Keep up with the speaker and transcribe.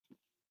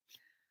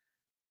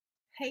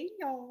Hey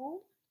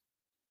y'all.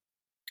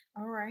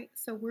 All right,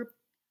 so we're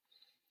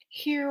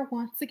here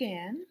once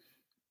again,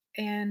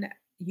 and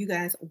you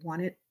guys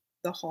wanted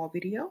the haul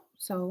video.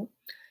 So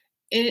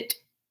it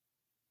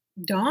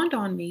dawned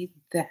on me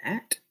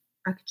that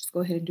I could just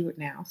go ahead and do it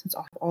now since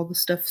I have all the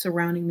stuff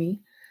surrounding me,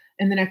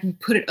 and then I can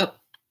put it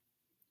up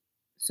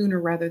sooner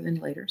rather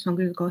than later. So I'm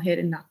going to go ahead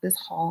and knock this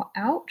haul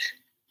out.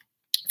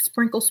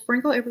 Sprinkle,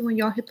 sprinkle. Everyone,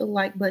 y'all hit the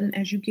like button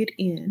as you get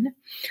in.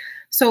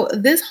 So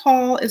this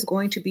haul is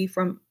going to be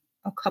from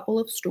a couple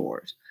of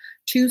stores.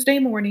 Tuesday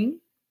Morning,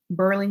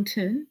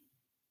 Burlington,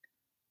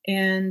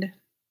 and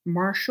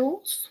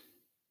Marshalls.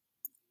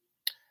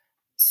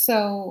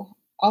 So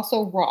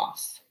also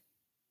Ross.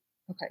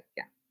 Okay,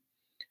 yeah.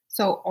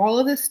 So all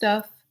of this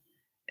stuff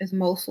is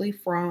mostly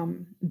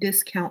from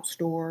discount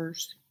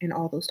stores and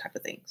all those type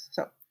of things.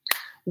 So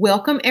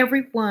welcome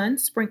everyone.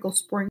 Sprinkle,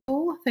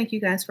 sprinkle. Thank you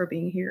guys for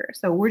being here.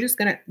 So we're just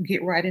gonna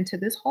get right into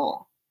this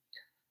haul.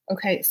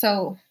 Okay,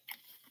 so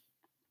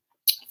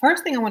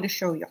first thing I want to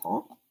show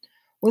y'all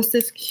was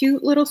this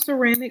cute little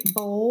ceramic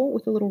bowl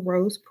with a little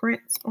rose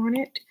prints on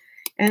it.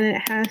 And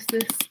it has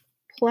this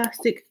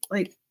plastic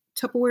like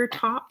Tupperware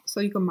top so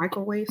you can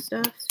microwave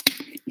stuff,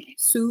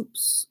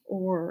 soups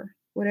or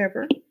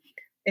whatever.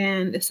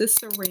 And this is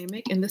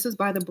ceramic, and this is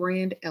by the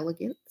brand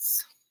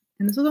Elegance.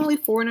 And this is only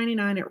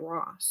 $4.99 at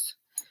Ross.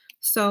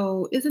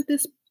 So isn't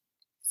this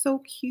so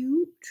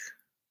cute?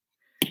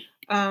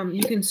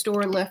 You can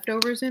store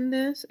leftovers in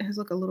this. It has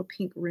like a little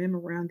pink rim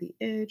around the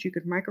edge. You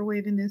could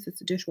microwave in this.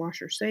 It's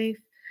dishwasher safe.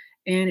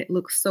 And it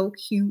looks so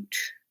cute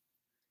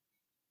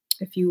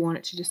if you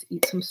wanted to just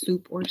eat some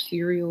soup or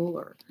cereal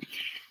or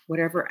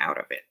whatever out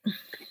of it.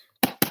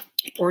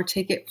 Or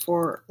take it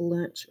for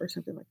lunch or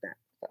something like that.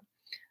 So,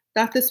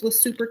 thought this was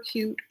super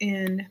cute.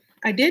 And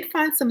I did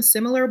find some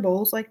similar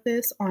bowls like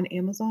this on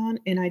Amazon.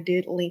 And I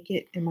did link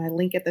it in my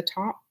link at the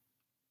top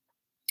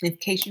in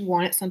case you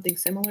wanted something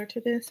similar to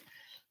this.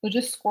 So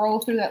just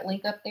scroll through that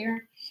link up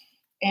there.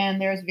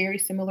 And there's very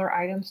similar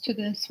items to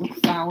this with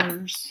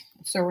flowers,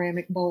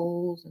 ceramic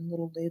bowls, and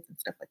little lids and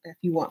stuff like that. If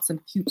you want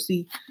some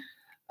cutesy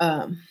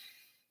type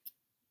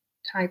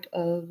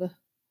of,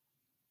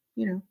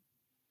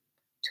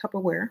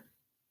 Tupperware.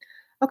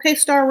 Okay,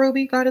 Star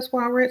Ruby, Goddess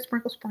Wild Red,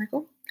 Sprinkle,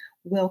 Sprinkle.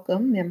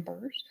 Welcome,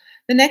 members.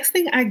 The next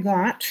thing I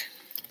got,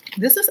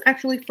 this is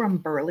actually from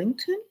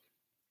Burlington.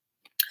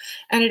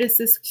 And it is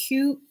this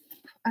cute,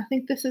 I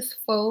think this is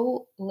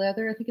faux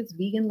leather. I think it's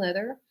vegan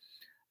leather.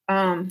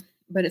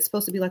 But it's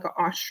supposed to be like an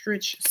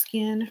ostrich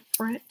skin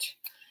print.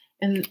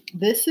 And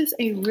this is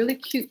a really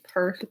cute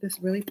purse with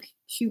this really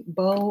cute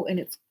bow, and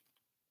it's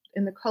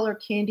in the color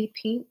candy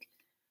pink.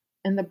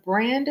 And the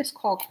brand is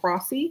called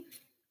Crossy.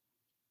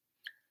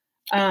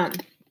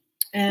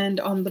 And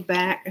on the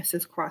back, it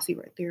says Crossy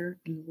right there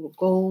in the little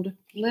gold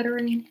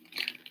lettering.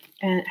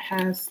 And it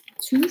has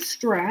two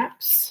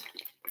straps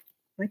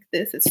like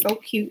this. It's so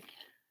cute.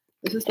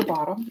 This is the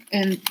bottom.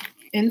 And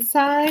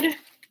inside,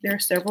 there are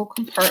several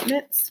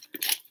compartments.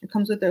 It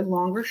comes with a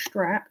longer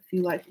strap if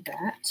you like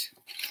that.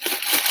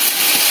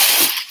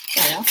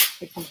 Yeah,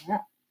 it comes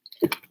out.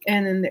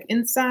 And then the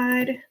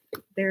inside,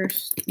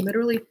 there's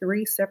literally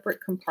 3 separate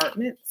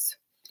compartments.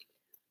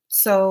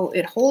 So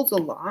it holds a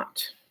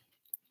lot.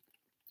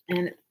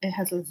 And it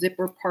has a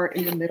zipper part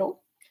in the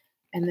middle.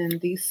 And then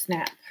these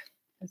snap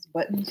as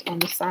buttons on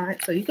the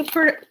side. So you can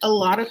put a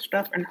lot of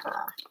stuff in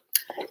her.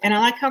 And I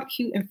like how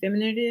cute and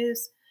feminine it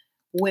is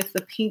with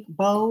the pink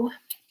bow.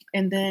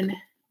 And then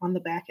on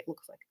the back, it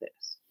looks like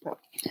this. So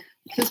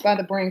this is by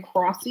the brand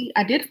Crossy.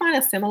 I did find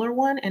a similar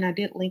one, and I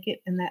did link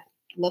it in that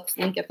Lux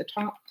link at the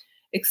top,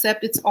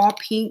 except it's all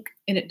pink,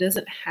 and it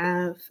doesn't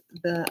have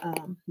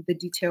the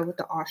detail with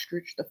the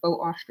ostrich, the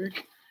faux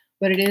ostrich.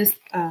 But it is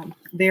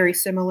very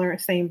similar,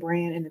 same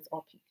brand, and it's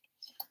all pink.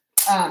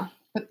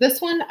 But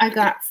this one I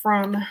got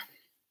from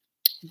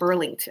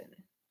Burlington.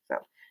 So,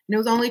 and it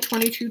was only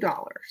 $22.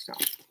 So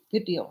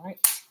good deal, right?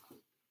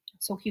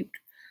 So cute.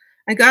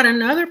 I got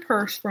another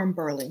purse from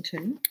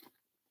Burlington.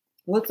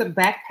 Well, it's a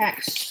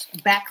backpack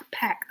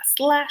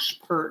slash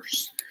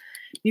purse.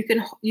 You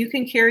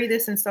can carry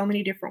this in so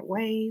many different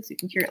ways. You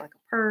can carry it like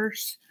a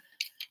purse.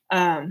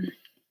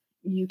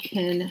 You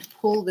can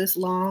pull this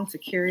long to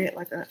carry it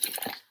like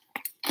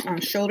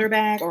a shoulder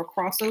bag or a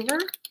crossover,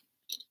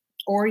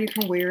 or you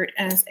can wear it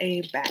as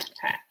a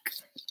backpack.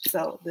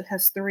 So it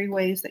has 3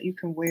 ways that you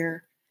can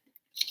wear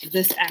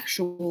this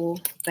actual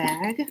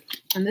bag.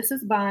 And this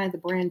is by the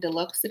brand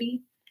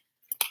Deluxity.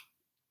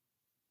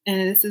 And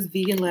this is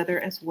vegan leather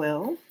as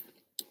well.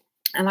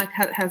 I like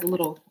how it has a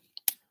little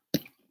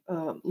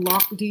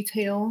lock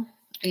detail.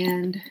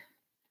 And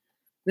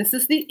this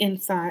is the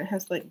inside. It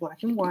has like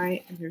black and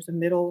white. And there's a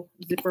middle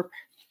zipper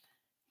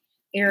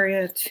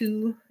area,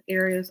 2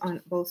 areas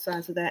on both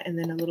sides of that, and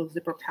then a little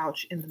zipper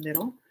pouch in the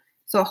middle.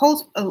 So it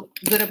holds a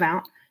good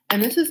amount.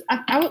 And this is,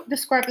 I would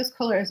describe this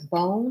color as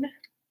bone,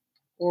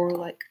 or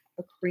like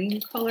a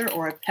cream color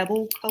or a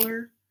pebble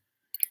color.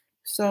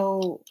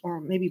 So, or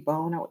maybe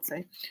bone, I would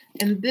say.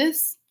 And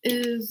this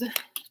is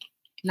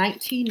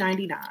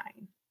 $19.99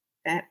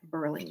 at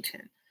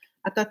Burlington.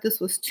 I thought this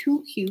was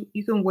too cute.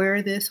 You can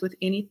wear this with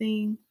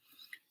anything.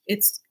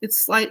 It's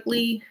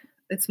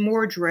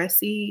more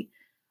dressy.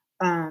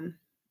 Um,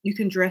 you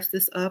can dress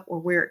this up or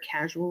wear it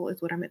casual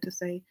is what I meant to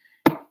say.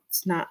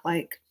 It's not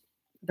like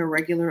the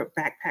regular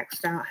backpack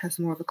style. It has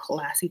more of a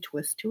classy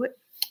twist to it.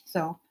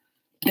 So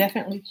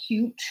definitely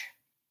cute.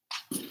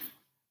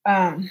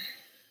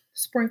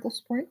 Sprinkle,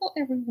 sprinkle,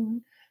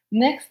 everyone.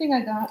 Next thing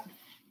I got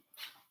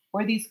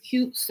were these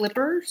cute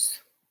slippers.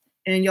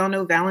 And y'all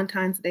know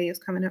Valentine's Day is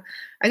coming up.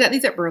 I got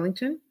these at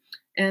Burlington.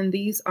 And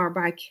these are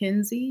by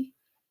Kinsey.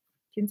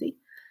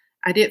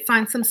 I did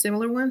find some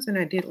similar ones and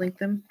I did link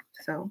them.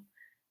 So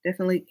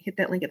definitely hit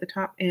that link at the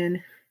top.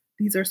 And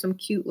these are some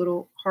cute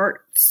little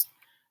hearts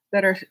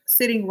that are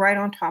sitting right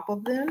on top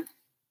of them.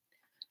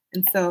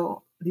 And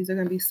so these are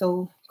going to be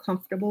so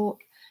comfortable.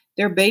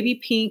 They're baby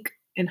pink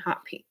and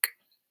hot pink.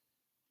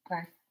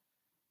 Okay.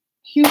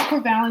 Cute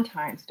for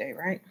Valentine's Day,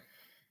 right?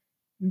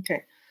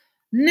 Okay.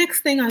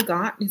 Next thing I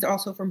got, these are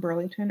also from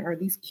Burlington, are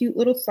these cute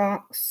little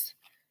socks.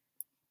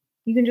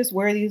 You can just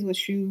wear these with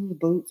shoes,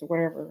 boots, or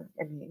whatever.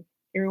 I mean,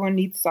 everyone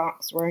needs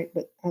socks, right?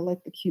 But I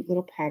like the cute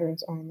little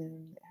patterns on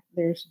them.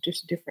 There's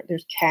just different,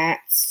 there's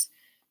cats,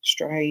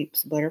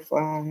 stripes,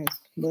 butterflies,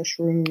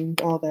 mushrooms,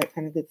 all that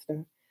kind of good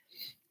stuff.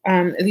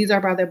 These are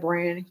by the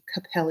brand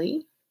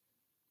Capelli.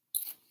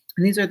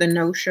 And these are the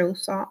no-show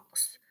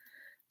socks.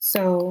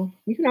 So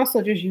you can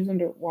also just use them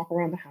to walk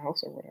around the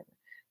house or whatever.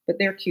 But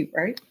they're cute,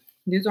 right?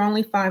 These are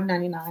only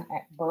 $5.99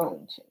 at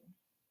Burlington.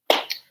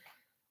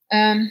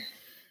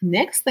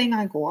 Next thing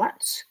I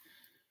got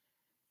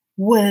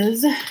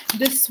was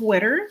this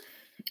sweater.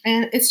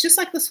 And it's just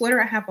like the sweater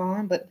I have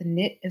on, but the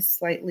knit is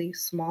slightly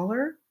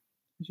smaller,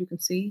 as you can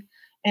see.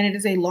 And it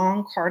is a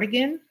long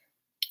cardigan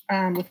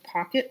with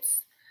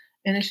pockets.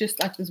 And it's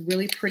just like this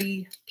really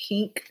pretty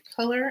pink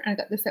color. I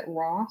got this at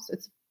Ross.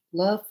 It's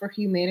Love for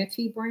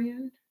Humanity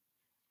brand.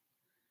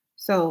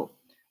 So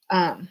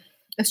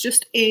it's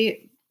just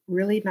a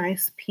really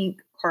nice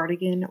pink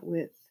cardigan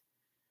with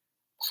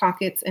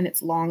pockets and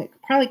it's long. It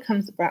probably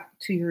comes about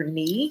to your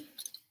knee.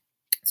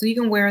 So you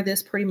can wear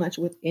this pretty much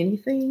with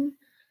anything.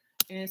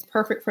 And it's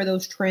perfect for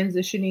those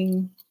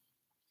transitioning,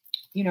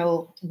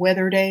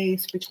 weather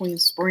days between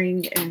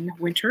spring and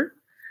winter.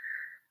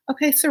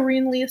 Okay,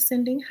 Serenely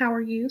Ascending, how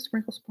are you?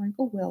 Sprinkle,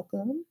 sprinkle,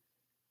 welcome.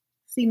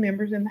 See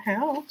members in the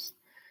house.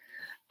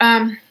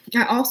 I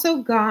also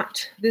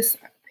got this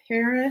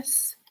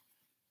Paris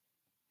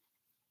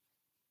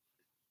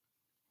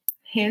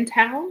hand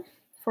towel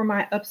for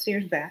my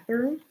upstairs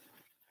bathroom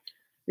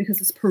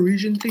because it's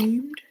Parisian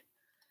themed.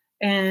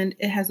 And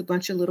it has a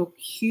bunch of little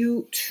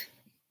cute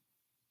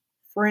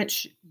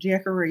French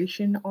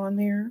decoration on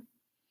there.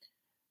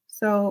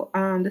 So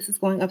this is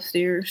going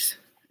upstairs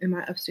in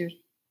my upstairs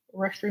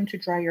restroom to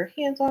dry your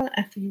hands on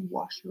after you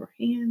wash your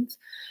hands.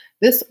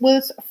 This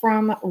was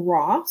from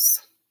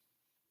Ross.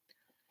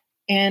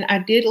 And I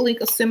did link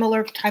a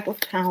similar type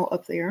of towel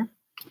up there.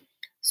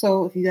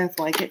 So if you guys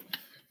like it,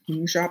 you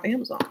can shop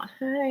Amazon.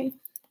 Hey.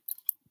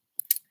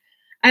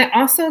 I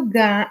also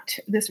got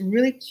this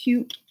really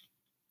cute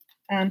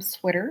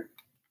sweater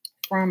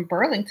from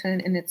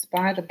Burlington, and it's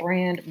by the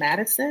brand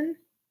Madison.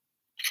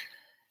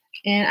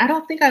 And I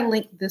don't think I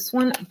linked this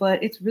one,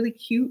 but it's really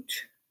cute.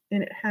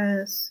 And it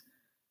has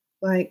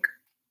like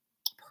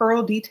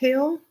pearl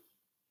detail.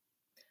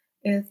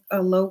 It's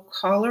a low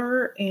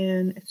collar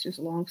and it's just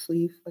long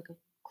sleeve, like a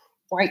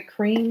white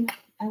cream,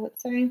 I would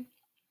say.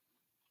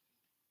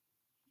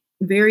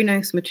 Very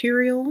nice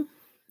material.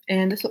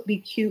 And this would be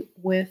cute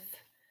with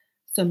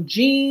some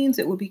jeans.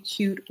 It would be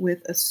cute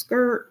with a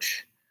skirt,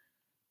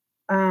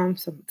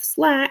 some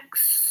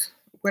slacks,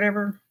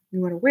 whatever you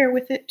want to wear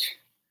with it,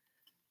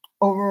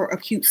 over a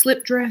cute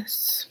slip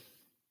dress.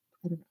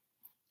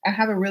 I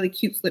have a really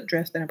cute slip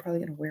dress that I'm probably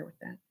going to wear with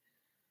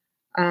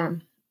that.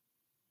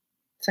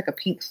 It's like a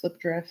pink slip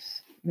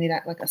dress, made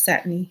out like a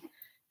satiny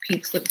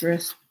pink slip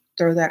dress.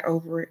 Throw that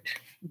over it.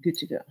 Good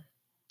to go.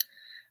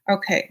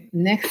 Okay,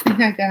 next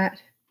thing I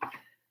got.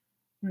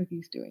 What are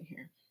these doing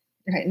here?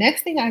 Okay,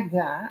 next thing I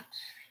got.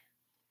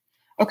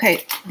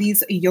 Okay,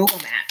 these yoga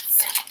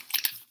mats.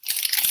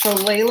 So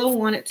Layla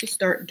wanted to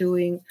start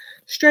doing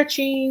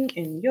stretching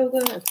and yoga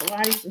and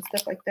Pilates and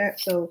stuff like that.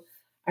 So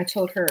I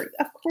told her,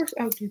 of course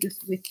I'll do this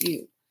with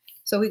you.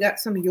 So we got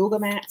some yoga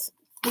mats.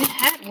 We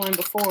had one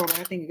before, but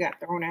I think it got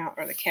thrown out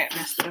or the cat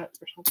messed it up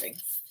or something.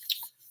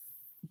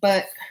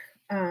 But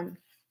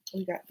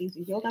we got these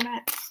yoga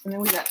mats. And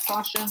then we got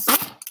Sasha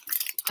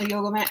a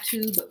yoga mat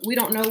too. But we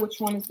don't know which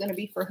one is going to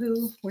be for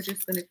who. We're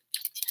just going to,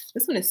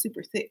 this one is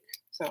super thick.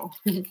 So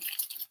it's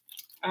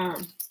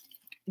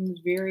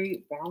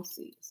very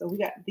bouncy. So we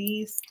got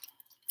these.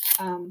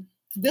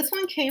 This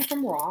one came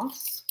from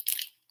Ross,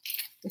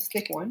 this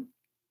thick one.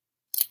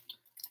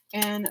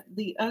 And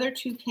the other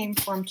two came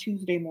from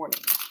Tuesday Morning.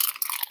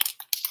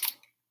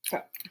 So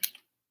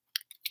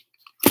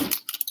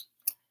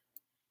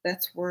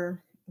that's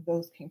where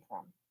those came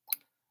from.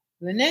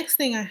 The next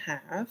thing I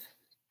have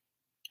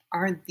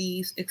are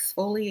these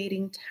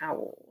exfoliating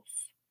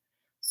towels.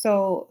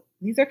 So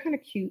these are kind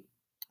of cute.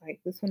 Like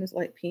this one is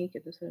light pink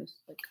and this one is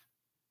like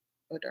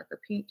a darker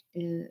pink.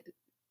 And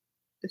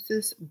this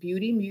is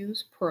Beauty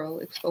Muse Pro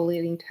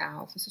Exfoliating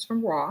Towels. This is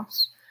from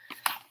Ross,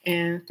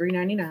 and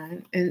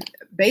 $3.99. And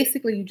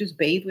basically, you just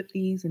bathe with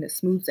these, and it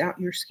smooths out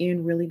your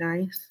skin really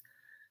nice.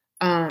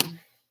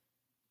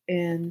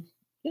 And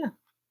yeah,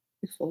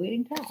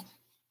 exfoliating towels.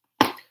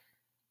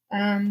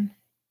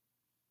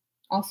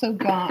 Also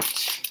got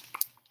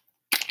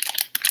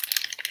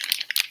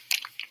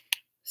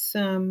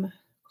some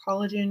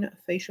collagen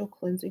facial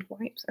cleansing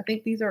wipes. I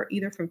think these are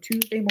either from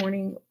Tuesday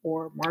Morning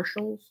or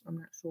Marshall's. I'm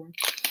not sure.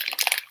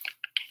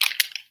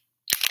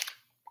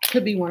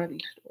 Could be one of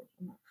these stores.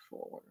 I'm not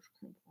sure where it's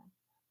coming from.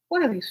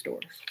 One of these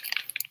stores.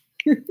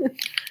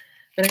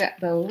 But I got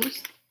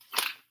those.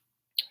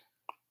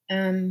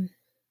 I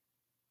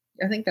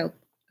think those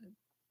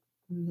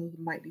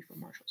might be from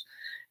Marshall's.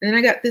 And then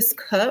I got this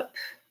cup.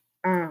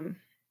 And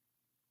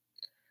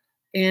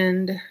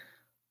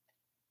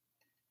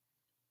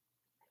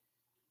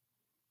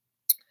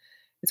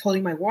it's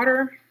holding my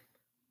water.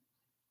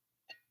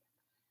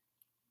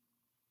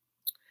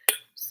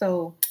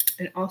 So,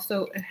 and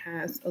also it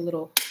has a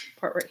little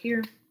part right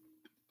here.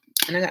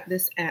 And I got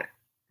this at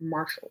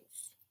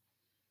Marshall's.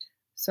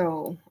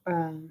 So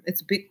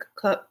it's a big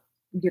cup.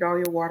 You get all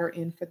your water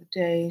in for the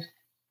day.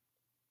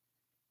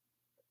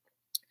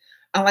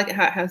 I like it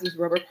how it has this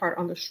rubber part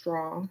on the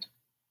straw.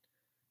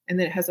 And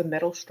then it has a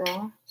metal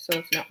straw, so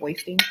it's not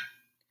wasting.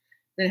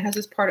 Then it has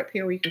this part up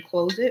here where you can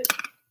close it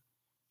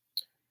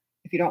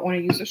if you don't want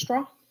to use a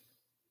straw.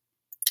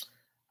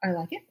 I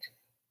like it.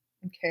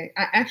 Okay,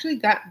 I actually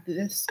got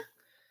this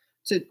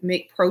to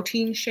make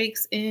protein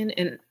shakes in,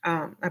 and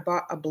I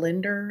bought a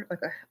blender,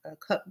 like a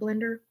cup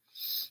blender.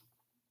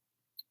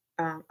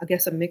 I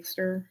guess a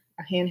mixer,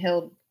 a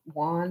handheld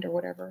wand or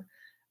whatever.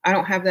 I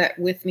don't have that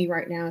with me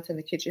right now. It's in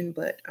the kitchen,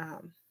 but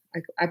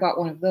I bought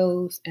one of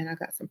those, and I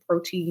got some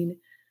protein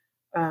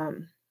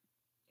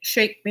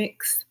shake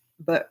mix.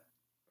 But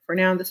for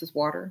now, this is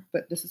water,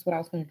 but this is what I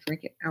was going to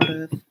drink it out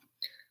of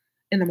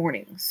in the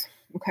mornings.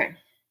 Okay.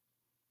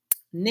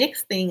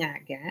 Next thing I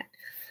got,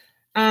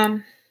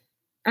 I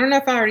don't know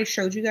if I already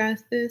showed you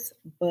guys this,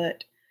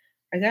 but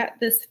I got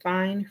this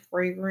fine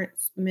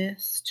fragrance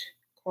mist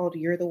called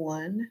You're the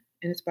One,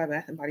 and it's by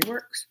Bath and Body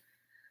Works.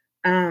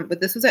 But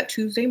this was at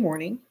Tuesday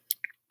Morning,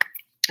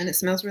 and it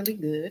smells really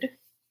good. It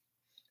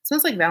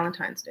smells like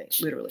Valentine's Day,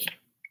 literally.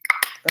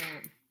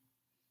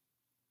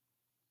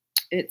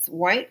 It's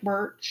white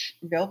birch,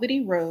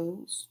 velvety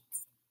rose,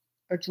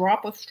 a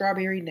drop of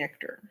strawberry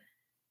nectar.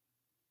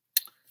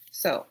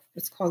 So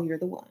it's called You're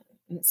the One,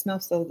 and it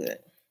smells so good.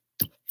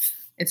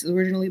 It's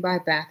originally by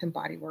Bath and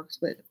Body Works,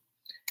 but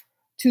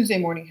Tuesday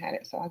Morning had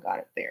it, so I got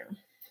it there.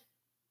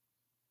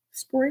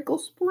 Sprinkle,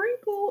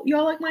 sprinkle.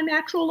 Y'all like my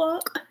natural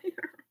look?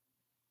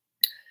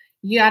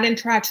 Yeah, I didn't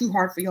try too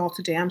hard for y'all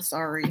today. I'm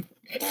sorry.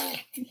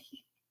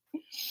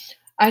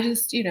 I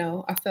just,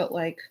 I felt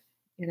like,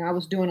 I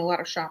was doing a lot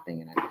of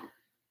shopping, and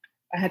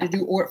I had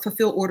to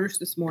fulfill orders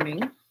this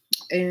morning,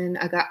 and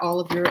I got all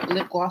of your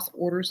lip gloss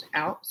orders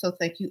out. So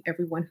thank you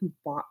everyone who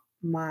bought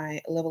my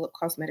Level Up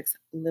Cosmetics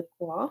lip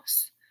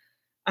gloss.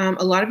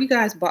 A lot of you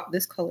guys bought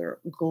this color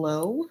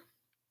Glow,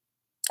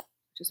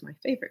 which is my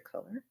favorite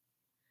color.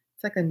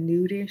 It's like a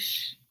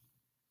nudish,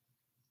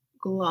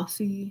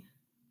 glossy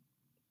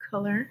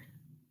color.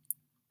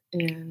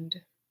 And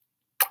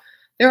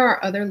there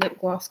are other lip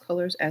gloss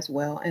colors as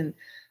well. And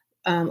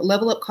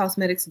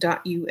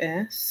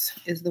levelupcosmetics.us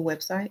is the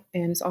website,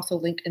 and it's also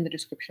linked in the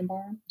description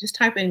bar. Just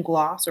type in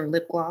gloss or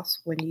lip gloss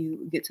when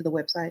you get to the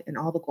website, and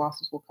all the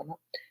glosses will come up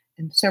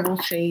in several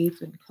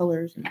shades and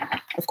colors. And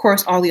of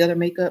course, all the other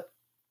makeup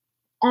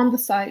on the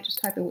site.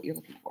 Just type in what you're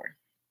looking for.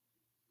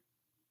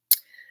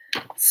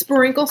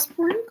 Sprinkle,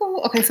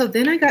 sprinkle. Okay, so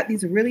then I got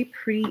these really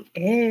pretty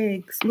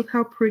eggs. Look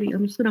how pretty.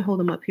 I'm just going to hold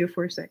them up here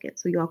for a second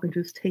so y'all can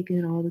just take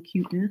in all the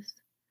cuteness.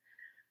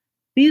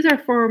 These are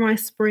for my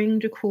spring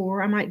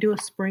decor. I might do a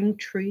spring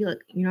tree.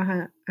 Like,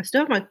 how I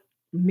still have my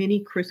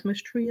mini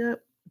Christmas tree up,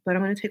 but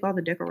I'm going to take all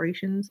the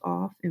decorations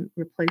off and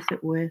replace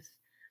it with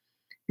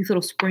these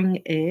little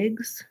spring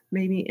eggs,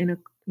 maybe in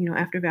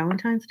after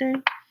Valentine's Day,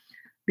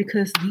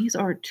 because these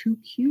are too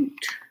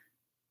cute.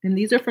 And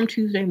these are from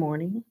Tuesday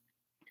Morning.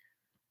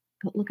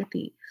 But look at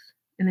these.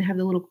 And they have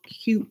the little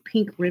cute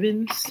pink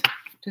ribbons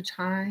to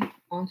tie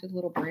onto the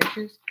little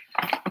branches.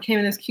 It came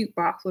in this cute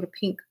box with a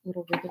pink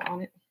little ribbon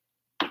on it.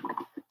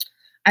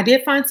 I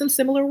did find some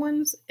similar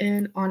ones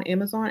on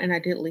Amazon, and I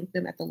did link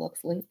them at the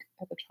Lux link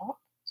at the top.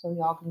 So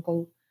y'all can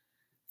go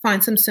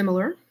find some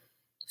similar.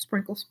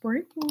 Sprinkle,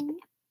 sprinkle.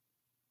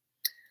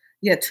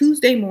 Yeah,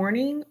 Tuesday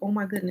Morning. Oh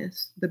my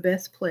goodness, the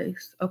best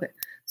place. Okay,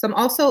 so I'm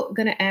also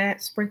going to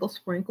add Sprinkle,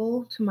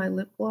 Sprinkle to my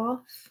lip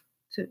gloss.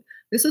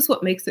 This is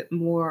what makes it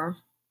more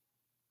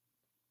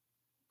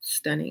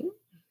stunning,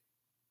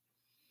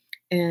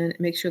 and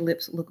it makes your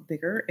lips look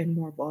bigger and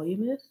more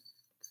voluminous.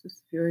 It's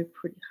this very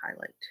pretty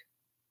highlight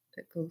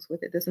that goes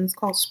with it. This one's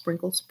called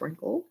Sprinkle,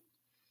 Sprinkle.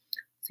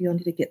 So you'll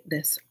need to get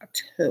this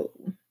too.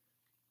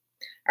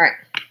 All right.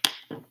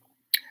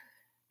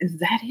 Is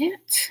that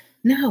it?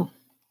 No.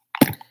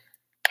 A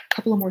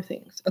couple of more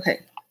things.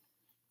 Okay.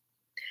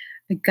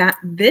 I got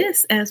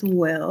this as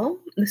well.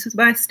 This is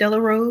by Stella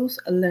Rose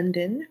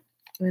London.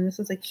 And this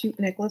is a cute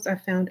necklace I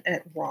found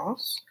at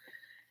Ross.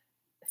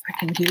 If I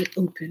can get it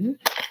open.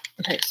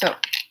 Okay, so.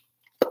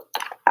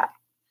 Oh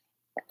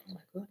my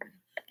goodness.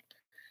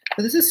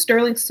 So this is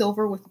sterling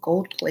silver with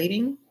gold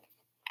plating.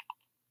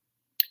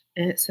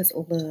 And it says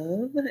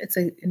love. It's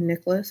a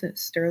necklace and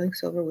it's sterling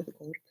silver with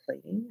gold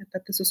plating. I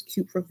thought this was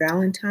cute for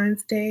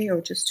Valentine's Day or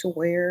just to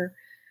wear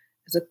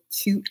as a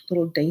cute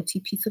little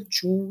dainty piece of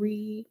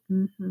jewelry.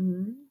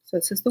 So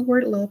it says the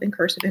word love in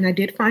cursive. And I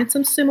did find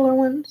some similar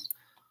ones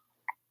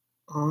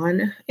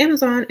on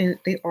Amazon and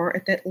they are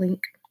at that link.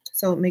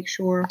 So make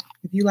sure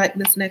if you like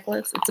this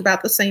necklace, it's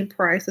about the same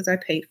price as I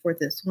paid for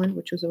this one,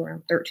 which was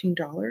around $13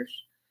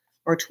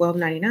 or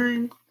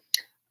 $12.99.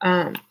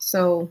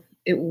 So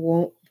it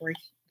won't break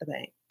the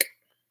bank.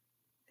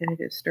 And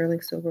it is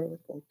sterling silver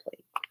with gold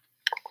plate.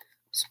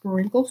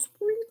 Sprinkle,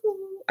 sprinkle.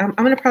 I'm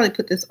going to probably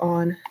put this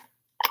on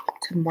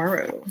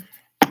tomorrow.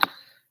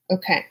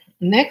 Okay,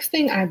 next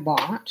thing I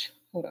bought.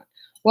 Hold on.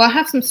 Well, I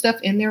have some stuff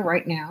in there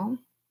right now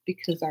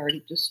because I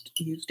already just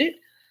used it.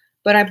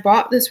 But I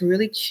bought this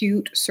really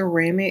cute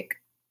ceramic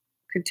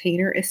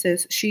container. It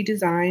says, "She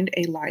designed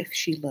a life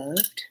she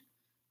loved."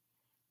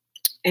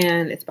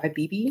 And it's by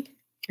BB.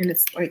 And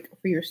it's like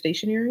for your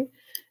stationery.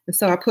 And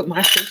so I put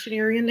my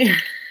stationery in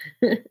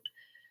there.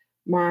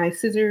 My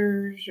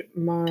scissors,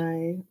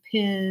 my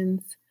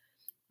pens.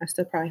 I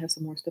still probably have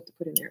some more stuff to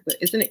put in there. But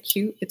isn't it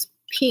cute? It's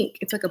pink.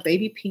 It's like a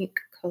baby pink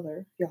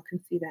color. Y'all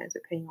can see that. Is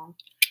it paying off?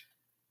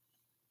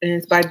 And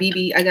it's by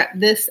BB. I got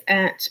this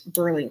at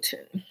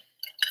Burlington.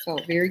 So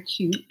very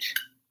cute.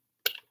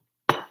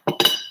 Sorry,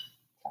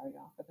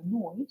 y'all, for the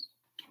noise.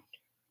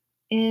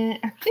 And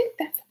I think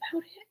that's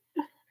about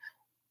it.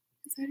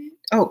 Is that it?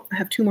 Oh, I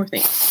have two more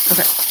things.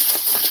 Okay.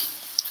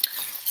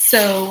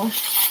 So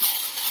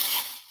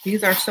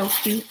these are so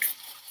cute.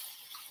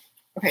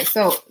 Okay,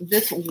 so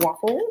this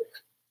waffle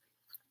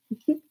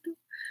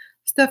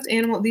stuffed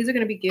animal. These are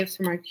going to be gifts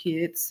for my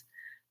kids.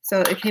 So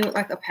it came with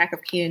like a pack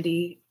of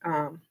candy,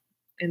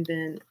 and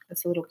then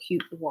it's a little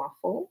cute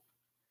waffle.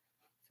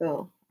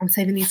 So I'm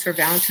saving these for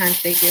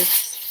Valentine's Day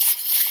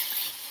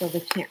gifts, so they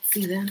can't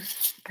see them.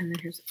 And then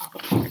here's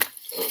avocado.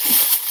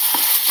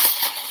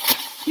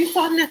 You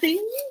saw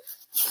nothing?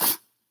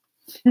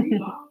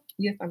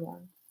 Yes, I'm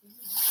lying.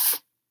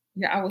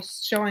 Yeah, I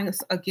was showing us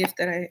a gift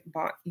that I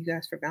bought you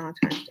guys for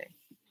Valentine's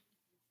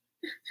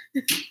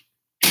Day.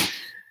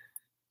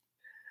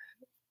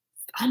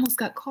 Almost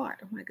got caught.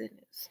 Oh my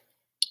goodness.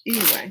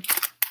 Anyway.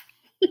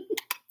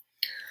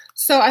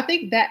 So I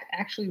think that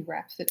actually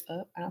wraps it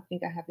up. I don't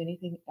think I have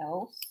anything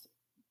else.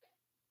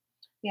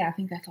 Yeah, I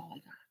think that's all I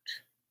got.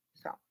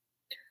 So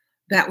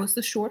that was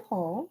the short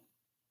haul.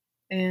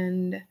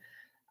 And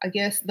I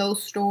guess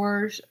those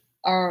stores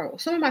are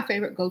some of my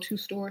favorite go-to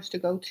stores to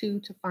go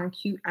to find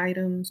cute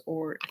items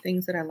or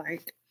things that I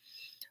like.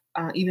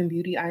 Even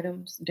beauty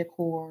items,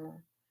 decor,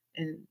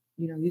 and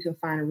you can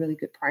find really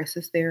good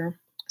prices there.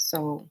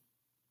 So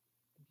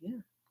yeah,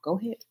 go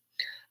ahead.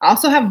 I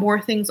also have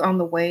more things on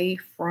the way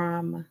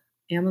from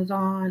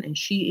Amazon and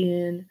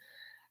Shein.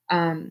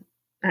 I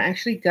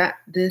actually got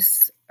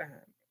this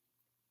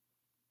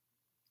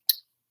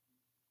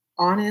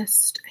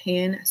Honest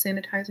hand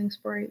sanitizing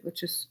spray,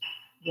 which is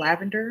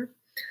lavender.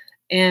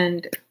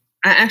 And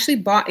I actually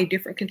bought a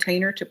different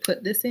container to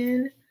put this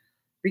in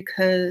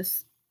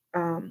because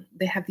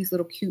they have these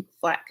little cute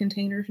flat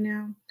containers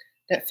now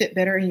that fit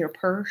better in your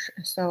purse.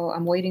 So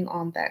I'm waiting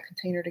on that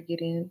container to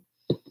get in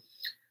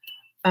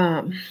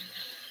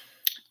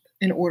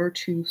order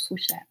to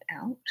switch that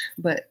out.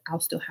 But I'll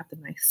still have the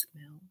nice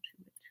smell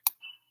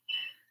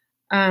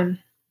to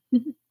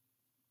it.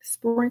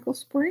 Sprinkle,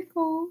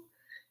 sprinkle.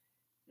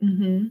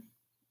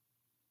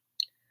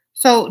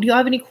 So do you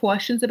have any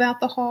questions about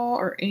the haul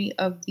or any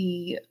of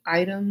the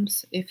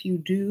items? If you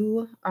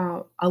do,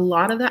 a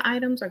lot of the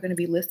items are going to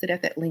be listed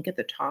at that link at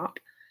the top.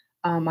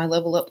 My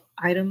Level Up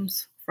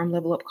items from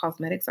Level Up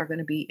Cosmetics are going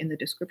to be in the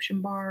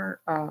description bar.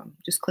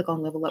 Just click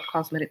on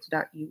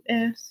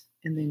levelupcosmetics.us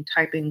and then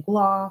type in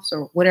gloss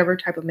or whatever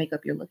type of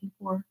makeup you're looking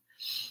for.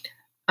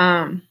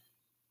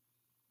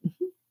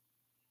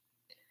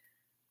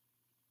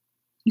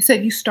 You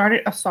said you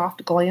started a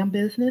soft glam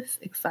business.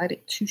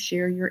 Excited to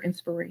share your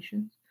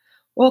inspirations.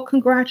 Well,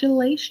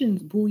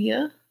 congratulations,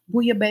 Booyah.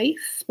 Booyah base.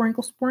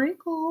 Sprinkle,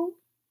 sprinkle.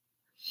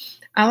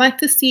 I like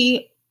to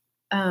see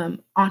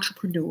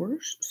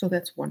entrepreneurs, so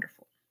that's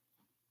wonderful.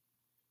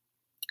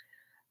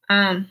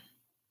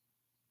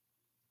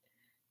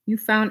 You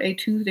found a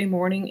Tuesday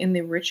morning in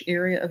the rich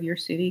area of your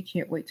city.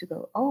 Can't wait to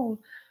go. Oh,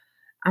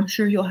 I'm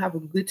sure you'll have a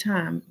good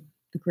time,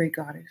 the great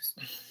goddess.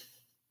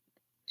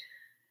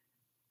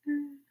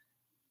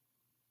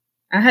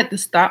 I had to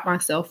stop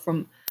myself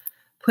from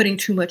putting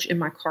too much in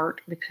my cart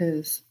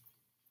because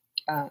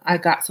I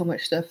got so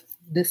much stuff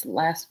this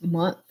last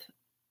month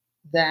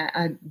that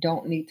I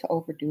don't need to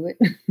overdo it.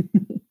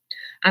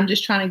 I'm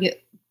just trying to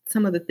get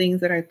some of the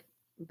things that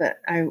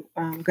I'm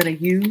going to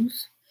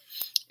use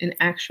and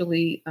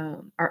actually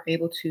are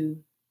able to,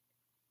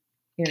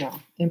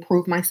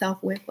 improve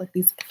myself with, like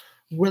these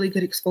really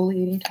good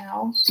exfoliating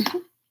towels.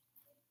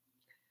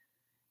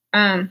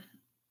 um,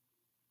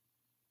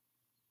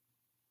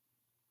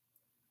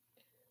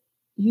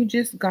 you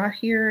just got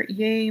here.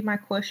 Yay. My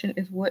question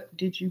is, what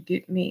did you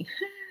get me?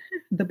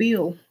 The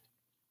bill.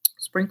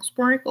 Sprinkle,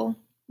 sprinkle.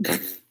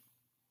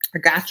 I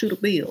got you the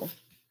bill.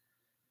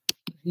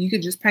 You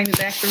could just pay me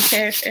back through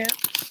Cash App.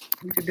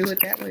 We could do it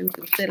that way. We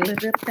could settle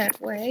it up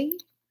that way.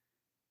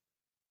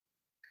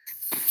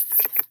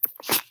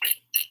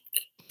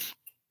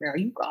 There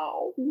you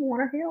go. You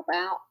want to help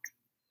out?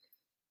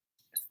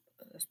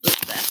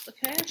 That's the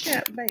Cash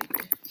App, baby.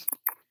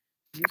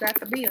 You got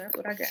the bill. That's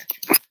what I got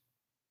you.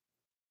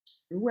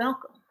 You're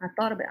welcome. I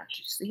thought about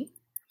you. See?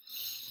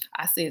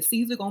 I said,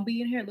 Caesar going to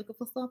be in here looking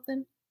for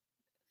something.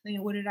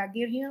 Saying, what did I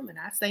get him? And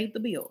I saved the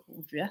bill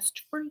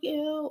just for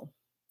you.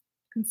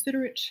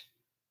 Consider it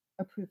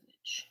a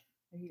privilege.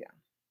 There you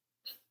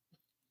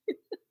go.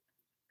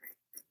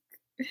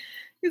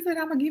 He said,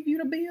 I'm going to give you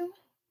the bill.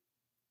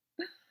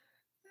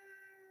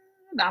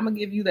 I'm going to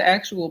give you the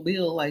actual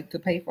bill, like to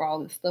pay for all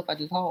this stuff I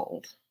just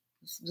hauled.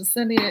 Just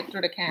send it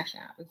through the Cash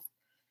App.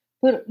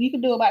 You can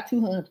do about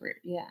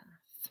 200. Yeah.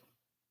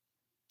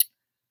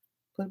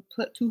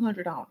 Put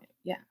 200 on it.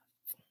 Yeah.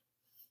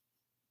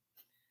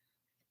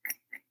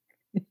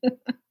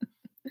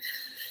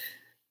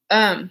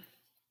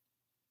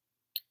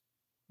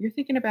 You're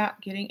thinking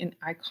about getting an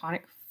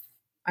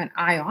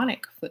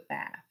ionic foot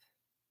bath.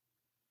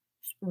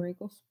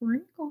 Sprinkle,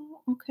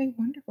 sprinkle. Okay,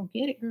 wonderful.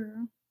 Get it,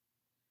 girl.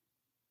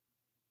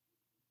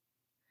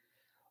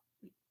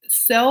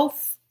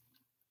 Self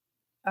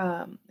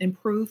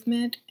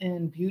improvement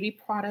and beauty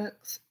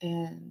products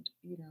and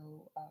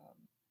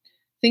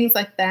things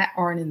like that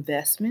are an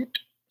investment.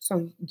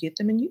 So get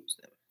them and use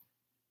them.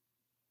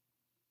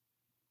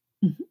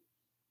 Mhm.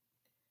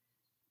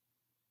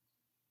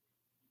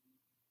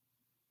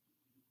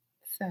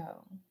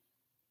 So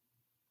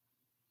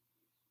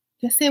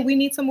just said we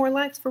need some more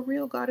likes for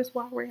real. God is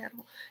why we're at.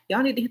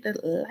 Y'all need to hit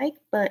the like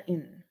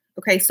button.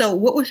 Okay, so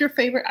what was your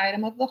favorite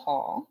item of the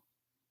haul?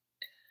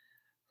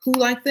 Who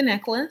liked the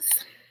necklace?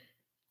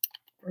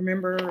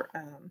 Remember,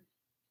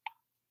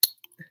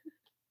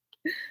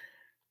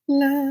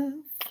 love.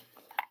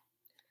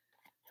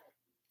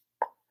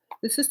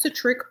 This is to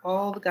trick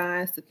all the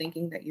guys to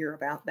thinking that you're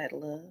about that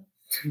love.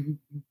 I'm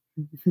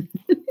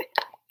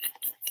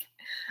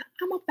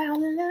about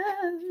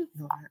love.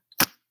 No,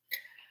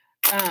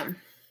 I'm not.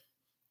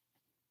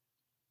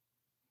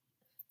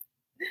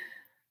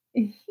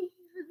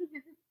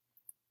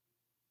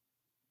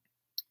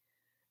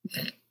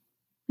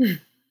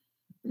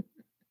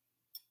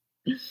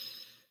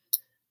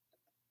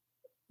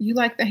 You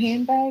like the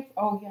handbag?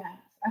 Oh yeah.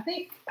 I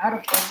think out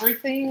of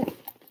everything,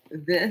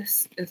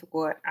 this is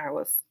what I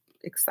was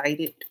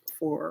excited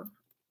for.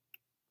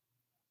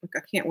 Like I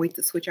can't wait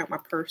to switch out my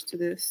purse to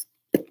this.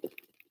 I'm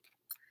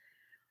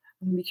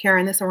gonna be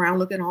carrying this around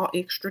looking all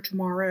extra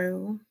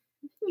tomorrow.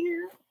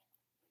 Yeah.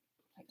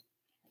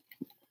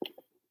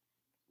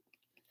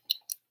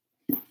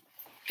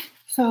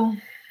 So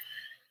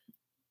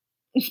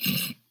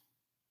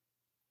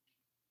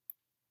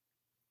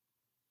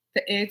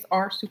the eggs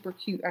are super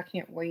cute. I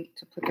can't wait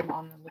to put them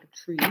on the little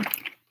tree.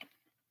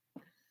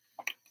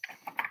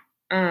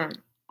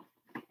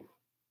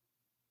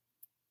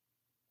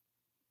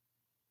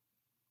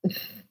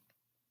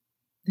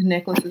 The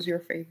necklace is your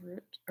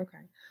favorite. Okay.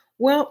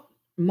 Well,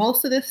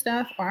 most of this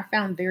stuff, or I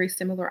found very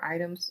similar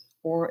items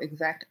or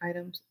exact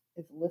items,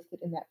 is listed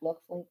in that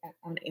Lux link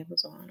on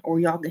Amazon. Or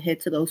y'all can head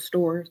to those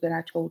stores that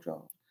I told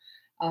y'all.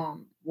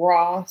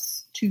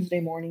 Ross, Tuesday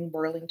Morning,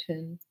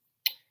 Burlington.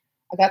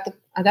 I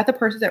got the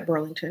purses at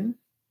Burlington.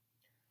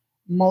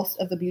 Most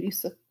of the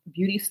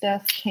beauty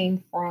stuff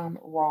came from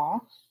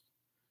Ross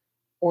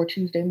or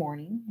Tuesday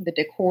Morning. The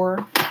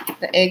decor,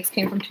 the eggs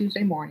came from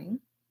Tuesday Morning.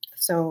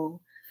 So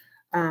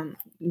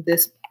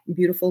this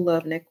beautiful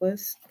love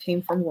necklace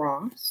came from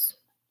Ross.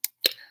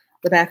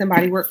 The Bath and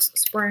Body Works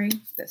spray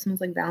that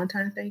smells like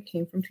Valentine's Day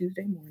came from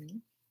Tuesday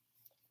Morning.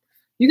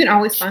 You can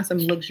always find some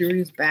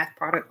luxurious bath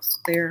products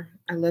there.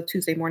 I love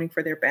Tuesday Morning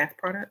for their bath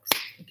products.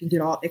 You can get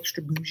all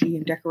extra bougie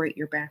and decorate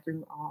your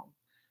bathroom all,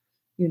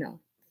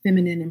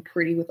 feminine and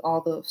pretty with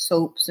all the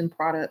soaps and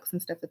products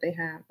and stuff that they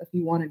have. If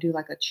you want to do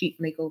like a cheap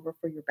makeover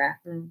for your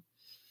bathroom,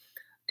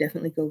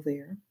 definitely go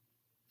there.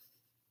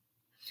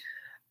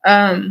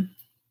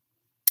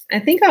 I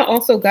think I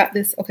also got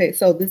this. Okay,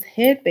 so this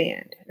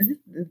headband.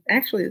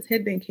 Actually, this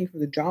headband came from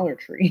the Dollar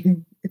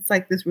Tree. It's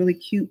like this really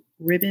cute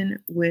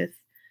ribbon with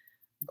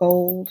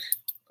gold.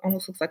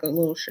 Almost looks like a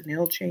little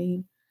Chanel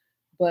chain.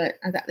 But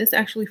I got this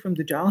actually from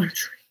the Dollar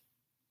Tree.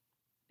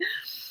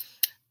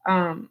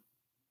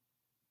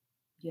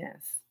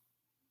 Yes.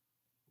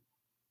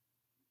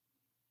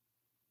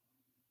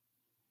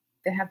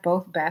 They have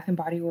both Bath and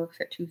Body Works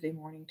at Tuesday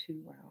Morning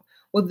too. Wow.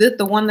 Well,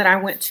 the one that I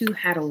went to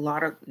had a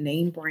lot of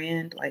name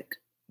brand like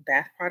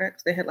bath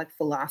products. They had like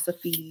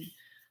Philosophy,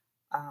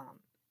 um,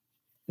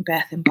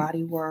 Bath and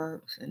Body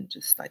Works, and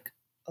just like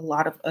a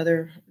lot of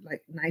other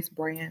like nice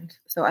brands.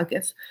 So I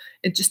guess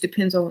it just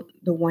depends on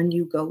the one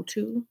you go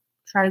to.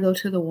 Try to go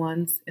to the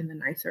ones in the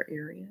nicer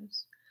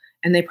areas,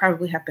 and they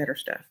probably have better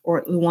stuff,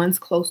 or the ones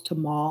close to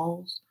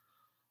malls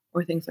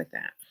or things like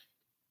that.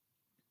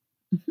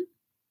 Mhm.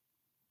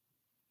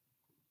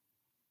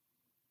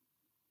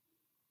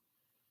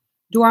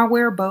 Do I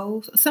wear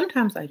bows?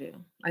 Sometimes I do.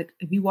 Like,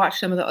 if you watch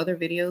some of the other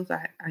videos,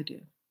 I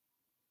do.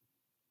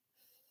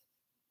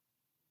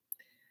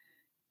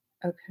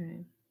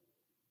 Okay.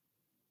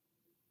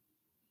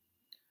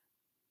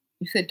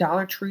 You said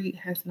Dollar Tree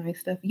has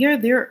nice stuff. Yeah,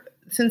 they're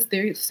since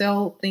they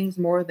sell things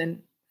more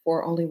than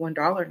for only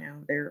 $1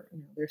 now, their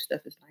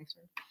stuff is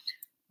nicer.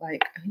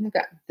 Like, I think I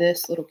got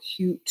this little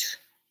cute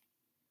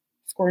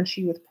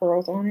scrunchie with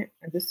pearls on it.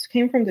 And this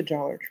came from the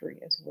Dollar Tree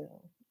as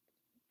well.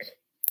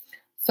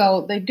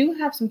 So they do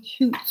have some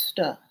cute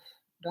stuff.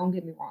 Don't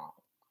get me wrong.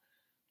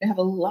 They have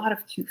a lot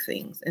of cute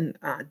things, and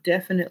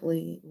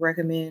definitely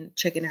recommend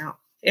checking out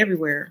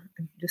everywhere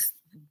and just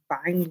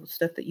buying the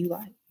stuff that you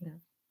like.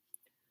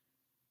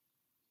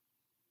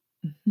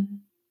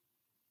 Mhm.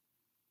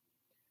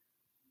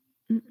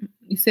 Mm-mm.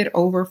 You said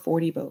over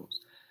 40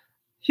 bows.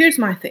 Here's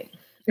my thing.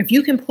 If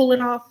you can pull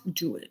it off,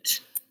 do it.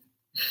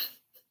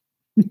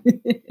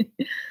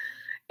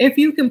 If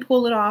you can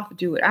pull it off,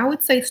 do it. I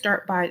would say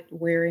start by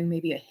wearing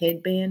maybe a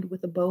headband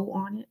with a bow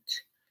on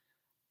it,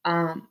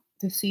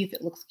 to see if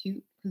it looks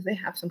cute because they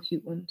have some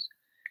cute ones,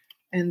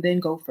 and then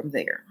go from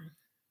there.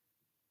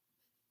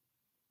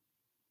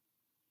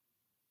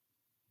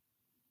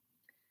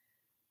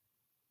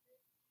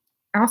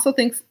 I also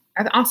think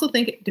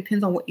it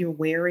depends on what you're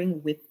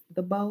wearing with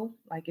the bow.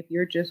 Like, if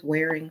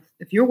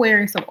you're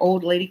wearing some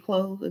old lady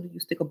clothes and you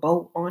stick a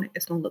bow on it,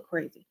 it's gonna look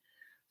crazy.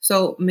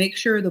 So make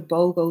sure the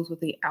bow goes with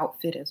the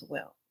outfit as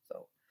well.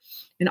 So,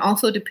 and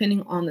also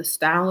depending on the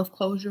style of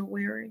clothes you're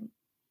wearing,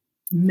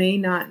 you may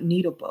not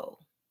need a bow.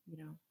 You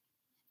know,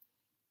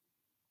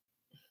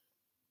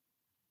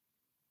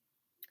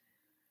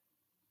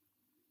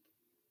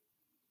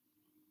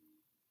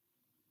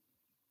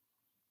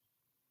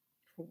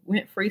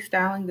 Went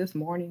freestyling this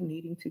morning,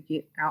 needing to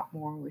get out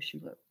more. Wish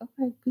you luck.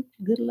 Okay,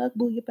 good luck,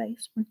 booyah,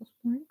 sprinkle,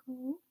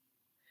 sprinkle.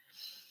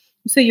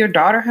 You say your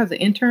daughter has an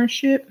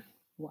internship?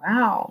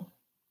 Wow.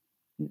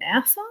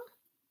 NASA?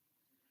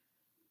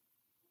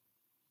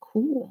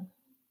 Cool.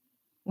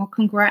 Well,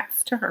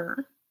 congrats to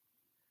her.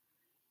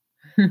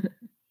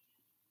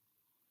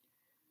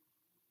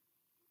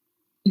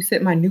 You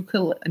said my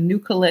a new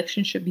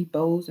collection should be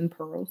bows and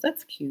pearls.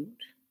 That's cute.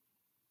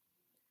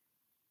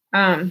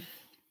 Um,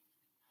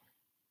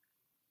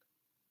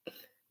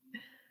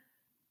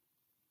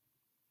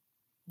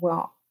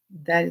 well,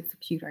 that is a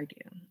cute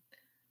idea.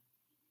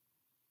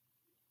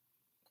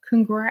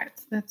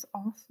 Congrats. That's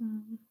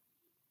awesome.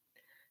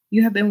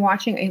 You have been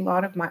watching a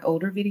lot of my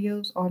older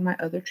videos on my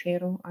other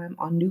channel. I'm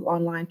on new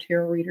online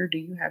tarot reader. Do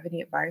you have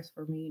any advice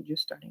for me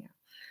just starting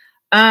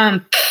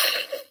out?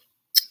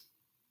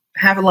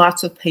 Have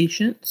lots of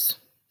patience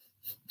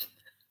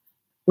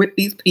with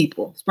these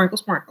people. Sprinkle,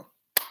 sprinkle.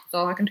 That's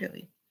all I can tell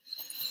you.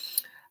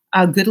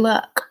 Good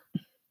luck.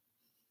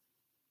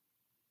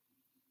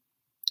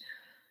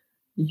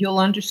 You'll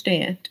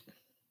understand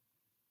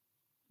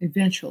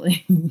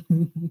eventually.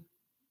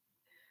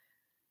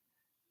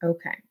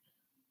 Okay.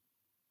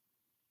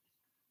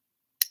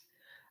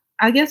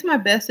 I guess my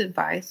best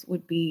advice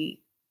would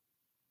be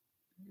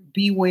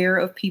beware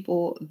of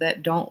people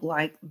that don't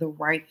like the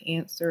right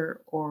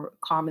answer or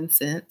common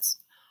sense.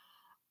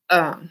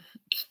 Um,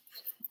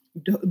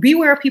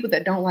 Beware of people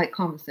that don't like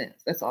common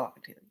sense. That's all I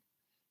can tell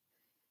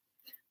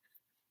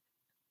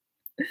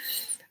you.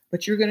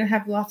 But you're going to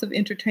have lots of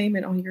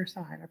entertainment on your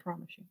side, I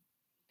promise you.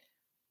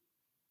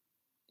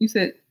 You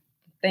said,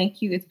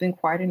 thank you. It's been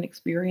quite an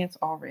experience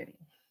already.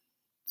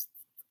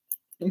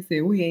 You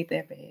said, we ain't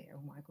that bad.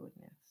 Oh my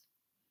goodness.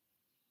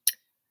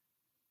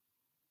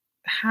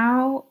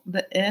 How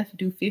the F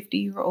do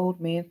 50-year-old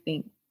men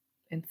think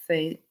and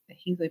say that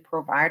he's a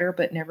provider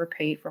but never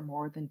paid for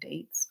more than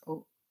dates?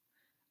 Oh,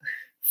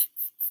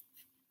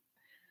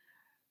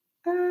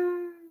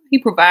 he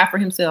provide for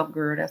himself,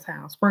 girl. That's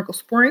how. Sprinkle,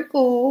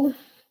 sprinkle.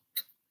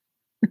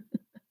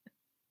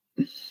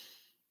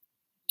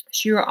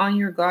 You're on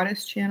your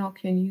goddess channel.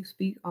 Can you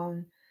speak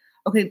on?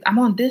 Okay, I'm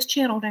on this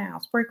channel now.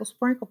 Sprinkle,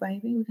 sprinkle,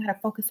 baby. We gotta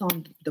focus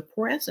on the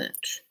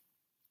present.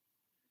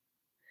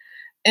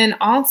 And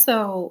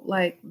also,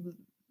 like,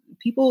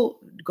 people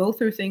go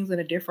through things in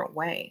a different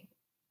way,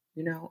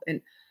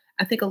 and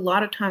I think a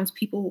lot of times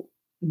people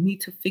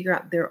need to figure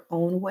out their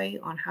own way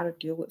on how to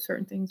deal with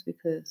certain things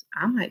because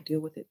I might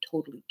deal with it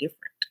totally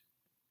different.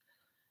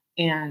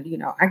 And,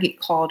 I get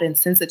called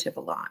insensitive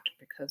a lot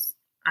because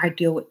I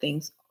deal with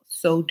things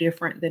so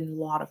different than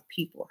a lot of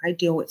people. I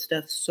deal with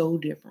stuff so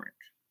different.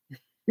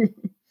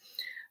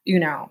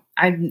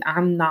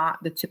 I'm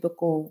not the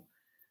typical,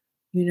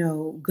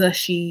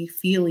 gushy,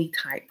 feely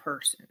type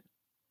person.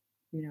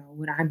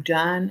 When I'm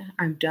done,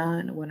 I'm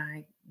done. When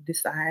I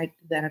decide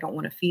that I don't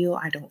want to feel,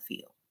 I don't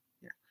feel.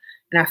 Yeah.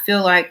 And I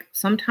feel like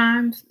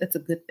sometimes that's a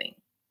good thing.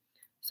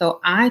 So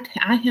I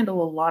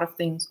handle a lot of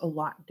things a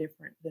lot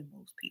different than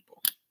most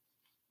people.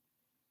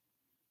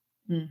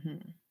 Hmm.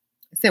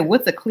 It said,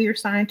 what's a clear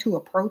sign to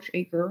approach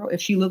a girl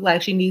if she look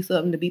like she needs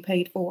something to be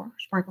paid for?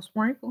 Sprinkle,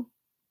 sprinkle.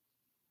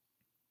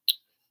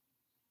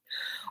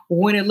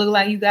 When it look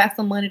like you got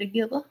some money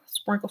together,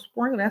 sprinkle,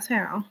 sprinkle. That's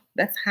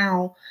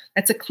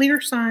a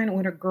clear sign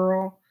when a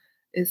girl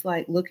is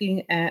like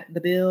looking at the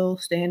bill,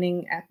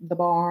 standing at the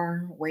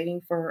bar,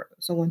 waiting for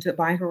someone to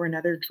buy her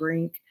another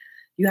drink.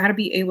 You got to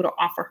be able to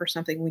offer her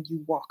something when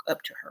you walk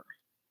up to her.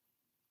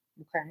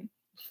 Okay.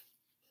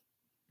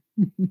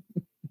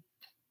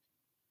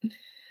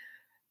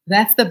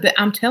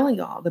 I'm telling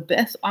y'all, the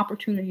best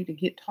opportunity to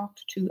get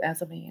talked to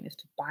as a man is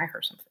to buy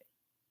her something,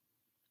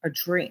 a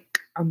drink,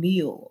 a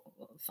meal,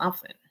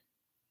 something.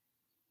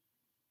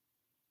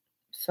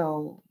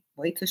 So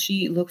wait till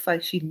she looks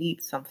like she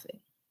needs something.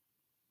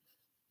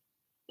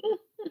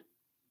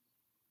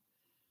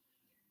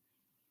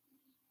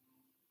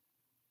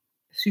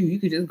 Shoot, you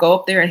could just go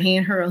up there and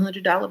hand her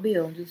 $100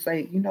 bill and just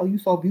say, you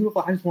so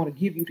beautiful. I just want to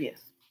give you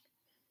this.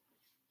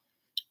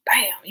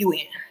 Bam, you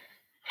in.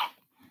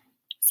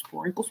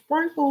 Sprinkle,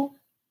 sprinkle.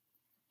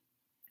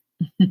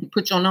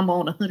 Put your number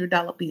on a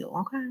 $100 bill,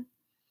 okay?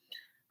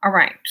 All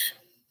right.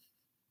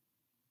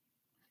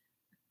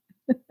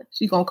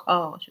 She gonna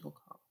call. She gonna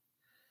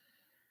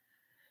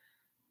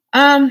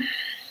call.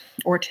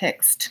 Or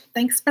text.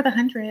 Thanks for the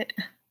 100.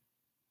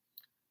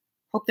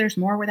 Hope there's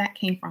more where that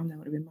came from. That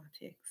would have been my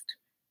text.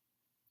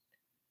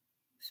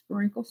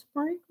 Sprinkle,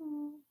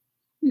 sprinkle.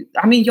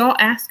 I mean, y'all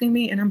asking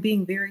me, and I'm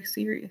being very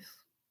serious.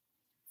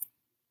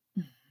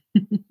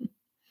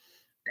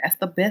 That's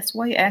the best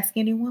way. Ask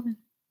any woman.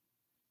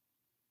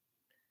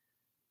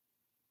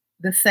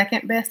 The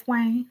second best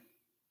way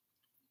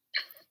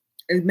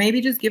is maybe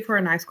just give her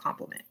a nice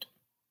compliment,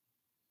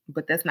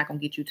 but that's not gonna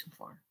get you too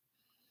far.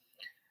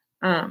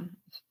 Um,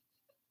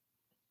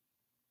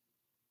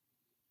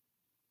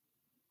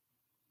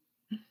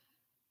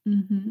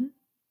 mhm.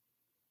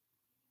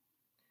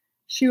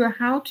 Shira,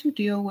 how to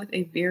deal with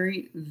a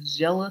very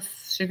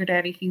jealous sugar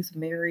daddy? He's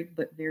married,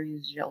 but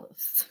very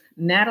jealous.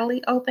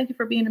 Natalie, oh, thank you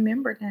for being a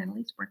member,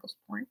 Natalie. Sprinkle,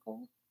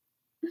 sprinkle.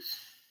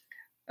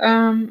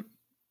 Um,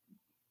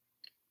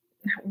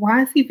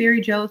 why is he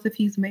very jealous if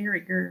he's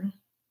married, girl?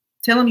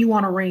 Tell him you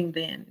want a ring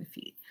then,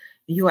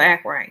 you'll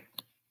act right.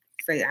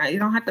 Say, you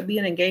don't have to be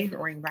an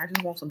engagement ring, but I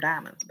just want some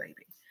diamonds,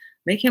 baby.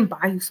 Make him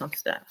buy you some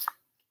stuff.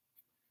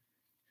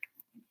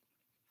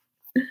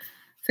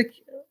 So,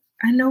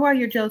 I know why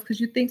you're jealous because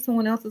you think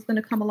someone else is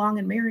going to come along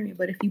and marry me.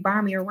 But if you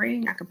buy me a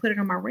ring, I can put it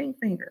on my ring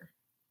finger.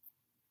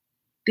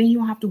 Then you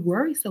don't have to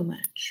worry so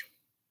much.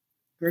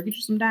 Girl, get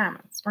you some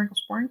diamonds. Sprinkle,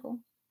 sprinkle.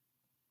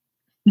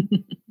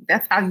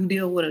 That's how you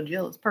deal with a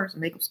jealous person.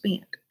 Make them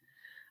spend.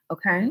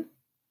 Okay.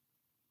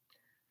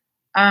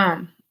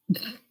 Um,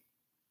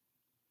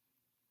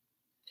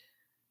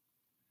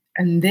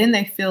 and then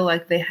they feel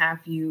like they have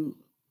you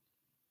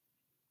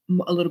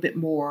a little bit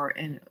more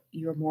and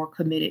you're more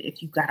committed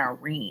if you got a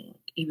ring,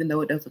 even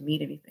though it doesn't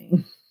mean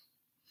anything.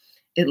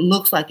 It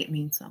looks like it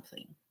means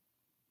something.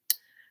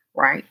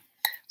 Right?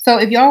 So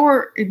if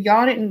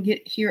y'all didn't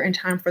get here in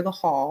time for the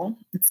haul,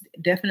 it's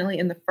definitely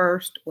in the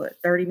first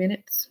 30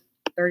 minutes,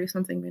 30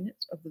 something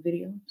minutes of the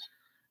video.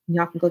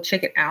 Y'all can go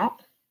check it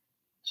out.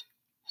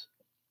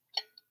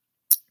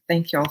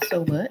 Thank y'all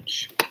so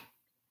much.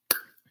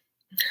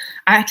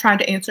 I tried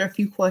to answer a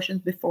few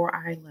questions before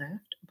I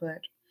left,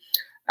 but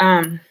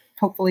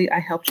hopefully I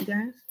helped you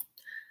guys.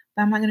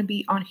 But am I going to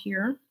be on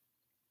here?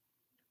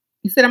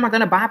 You said, am I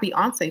going to buy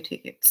Beyonce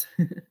tickets?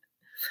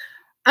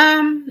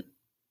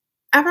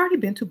 I've already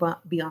been to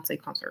Beyonce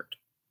concert,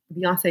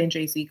 Beyonce and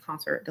Jay-Z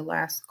concert, the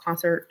last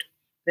concert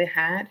they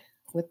had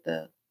with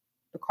the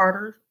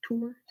Carter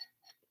tour.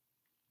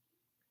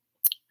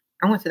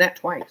 I went to that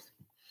twice.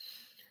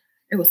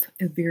 It was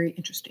very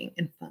interesting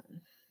and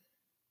fun.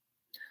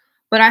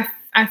 But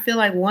I feel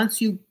like once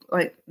you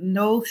like,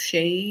 no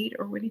shade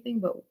or anything,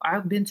 but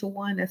I've been to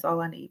one. That's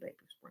all I need, baby.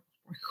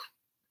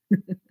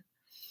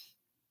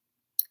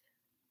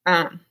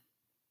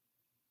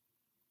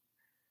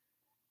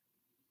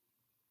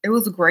 It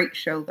was a great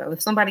show though.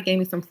 If somebody gave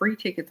me some free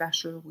tickets, I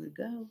sure would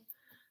go.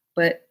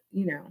 But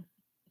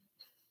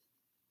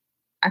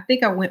I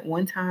think I went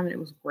one time and it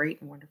was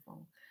great and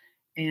wonderful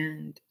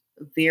and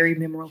a very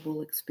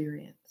memorable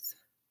experience.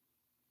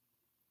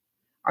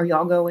 Are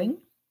y'all going?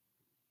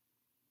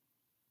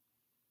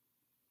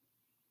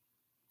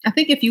 I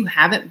think if you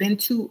haven't been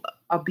to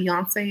a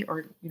Beyonce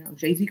or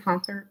Jay-Z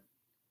concert,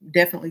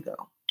 definitely go.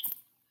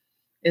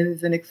 It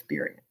is an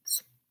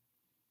experience.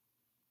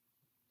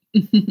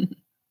 You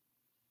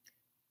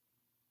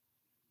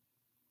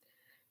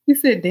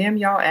said, damn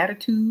y'all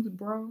attitudes,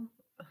 bro.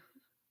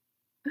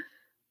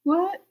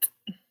 What?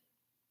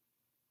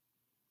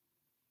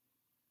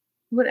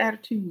 What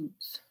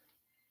attitudes?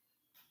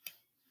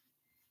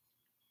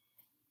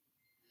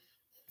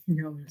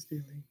 Y'all are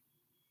silly.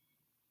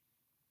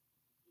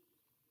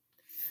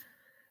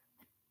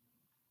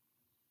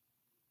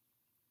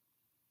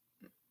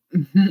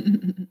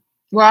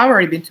 Well, I've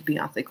already been to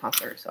Beyonce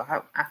concert, so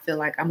I feel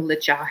like I'm gonna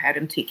let y'all have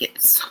them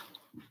tickets.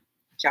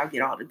 Y'all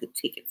get all the good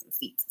tickets and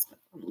seats and stuff.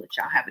 I'm gonna let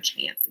y'all have a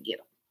chance to get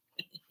them.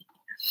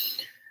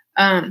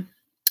 Um,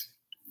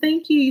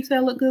 thank you. You said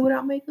I look good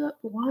without makeup.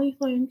 Why?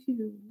 Thank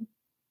you.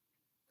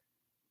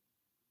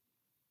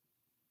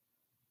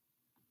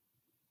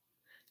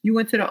 You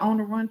went to the On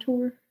the Run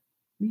tour?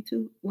 Me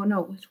too. Well,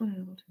 no, which one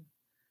did I go to?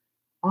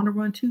 On the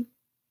Run 2?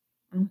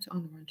 I went to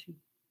On the Run 2.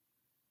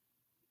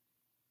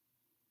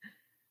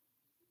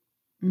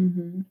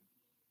 Mhm.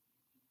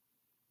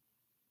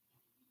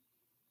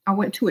 I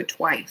went to it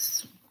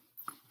twice.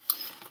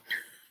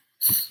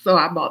 So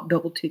I bought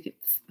double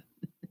tickets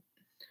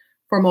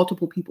for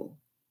multiple people.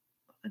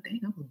 Oh,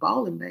 dang, I was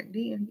balling back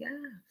then.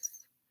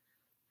 Yes.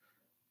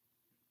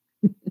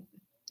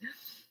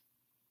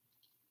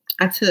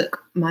 I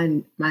took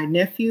my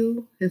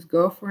nephew, his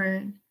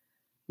girlfriend,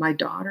 my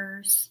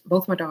daughters,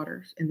 both my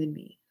daughters, and then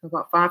me. So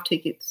about 5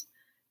 tickets.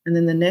 And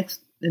then the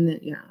next and then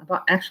yeah,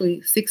 about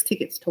actually 6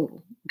 tickets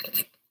total.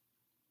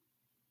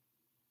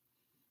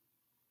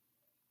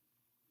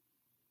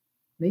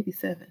 Maybe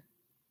 7.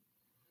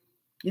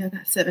 Yeah, I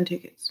got 7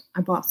 tickets.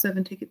 I bought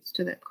 7 tickets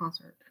to that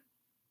concert.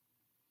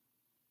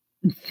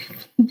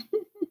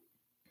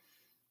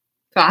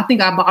 So I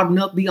think I bought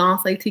enough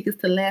Beyonce tickets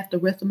to last the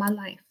rest of my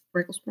life.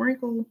 Sprinkle,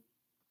 sprinkle.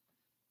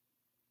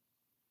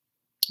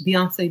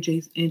 Beyonce,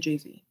 Jay, and Jay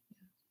Z.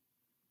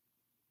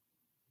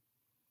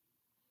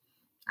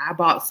 I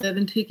bought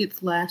 7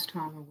 tickets last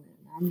time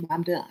I went.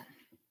 I'm done.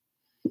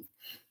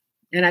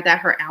 And I got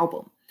her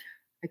album.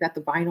 I got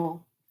the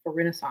vinyl for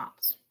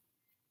Renaissance.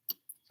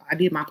 So I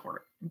did my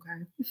part.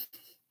 Okay.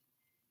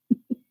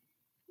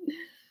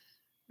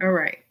 All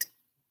right.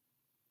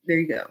 There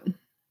you go.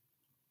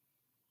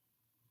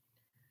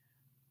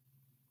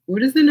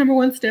 What is the number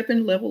one step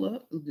in level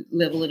up?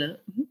 Level it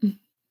up.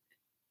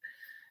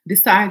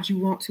 Decide you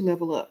want to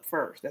level up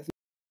first. That's what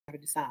you gotta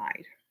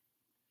decide.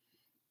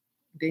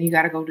 Then you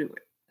gotta go do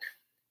it.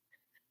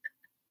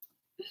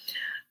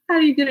 How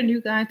do you get a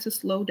new guy to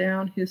slow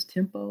down his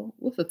tempo?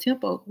 What's a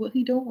tempo? What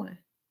he doing?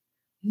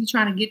 He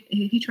trying to get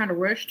he trying to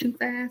rush too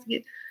fast?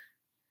 Get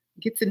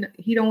to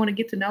he don't want to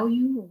get to know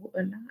you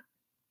or not?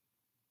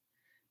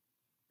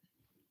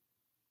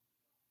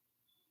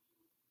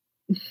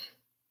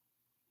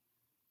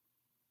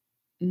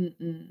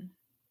 Mm-mm.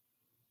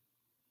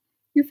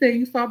 You said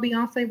you saw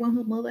Beyonce when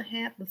her mother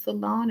had the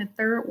salon in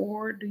Third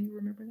Ward. Do you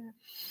remember that?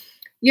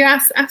 Yeah,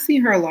 I see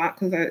her a lot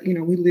because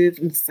we live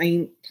in the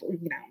same,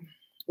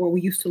 where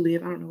we used to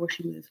live. I don't know where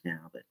she lives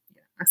now, but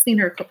yeah, I've seen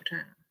her a couple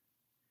times,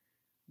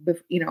 but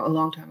a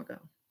long time ago.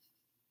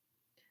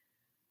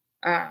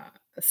 Uh,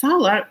 I saw a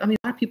lot. I mean,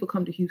 a lot of people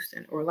come to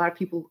Houston, or a lot of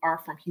people are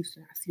from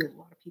Houston. I see a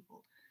lot of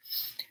people.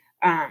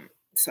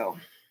 So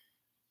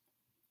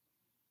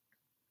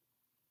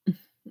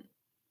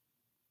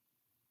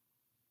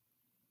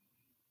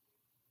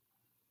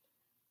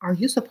are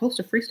you supposed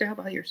to freestyle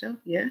by yourself?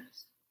 Yes,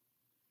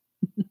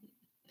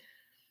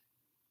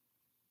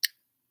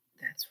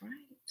 that's right.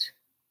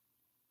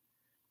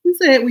 You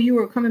said when you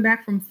were coming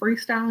back from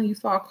freestyling, you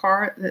saw a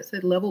card that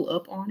said "level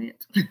up" on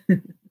it.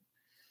 That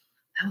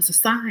was a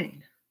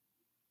sign.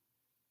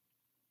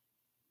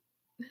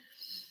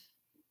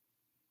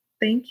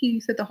 Thank you.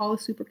 You said the hall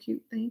is super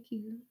cute. Thank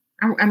you.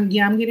 I'm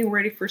getting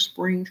ready for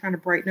spring, trying to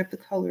brighten up the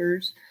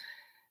colors.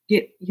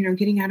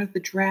 Getting out of the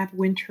drab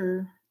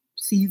winter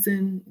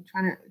season, and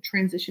trying to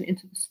transition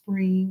into the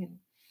spring and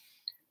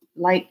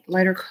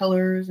lighter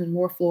colors and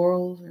more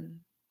florals and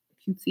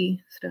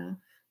cutesy stuff.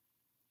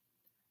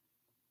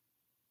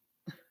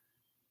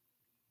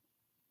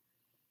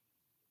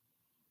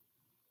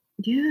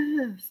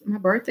 Yes, my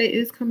birthday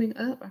is coming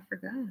up. I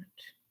forgot.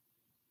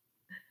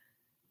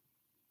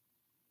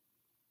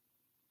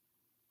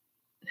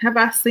 Have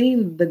I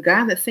seen the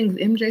guy that sings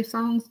MJ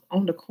songs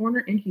on the corner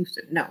in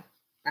Houston? No.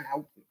 And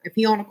if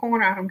he on the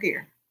corner, I don't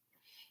care.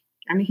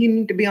 I mean, he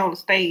need to be on the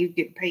stage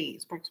getting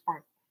paid. Sprinkle,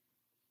 sprinkle.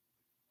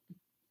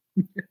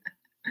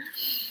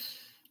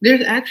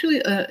 There's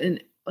actually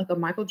a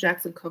Michael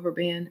Jackson cover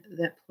band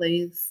that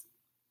plays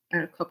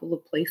at a couple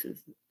of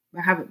places.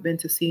 I haven't been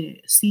to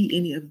see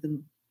any of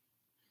them.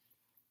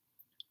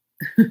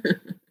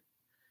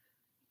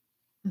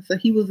 So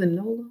he was in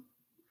NOLA,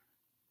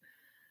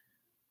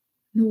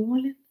 New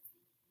Orleans.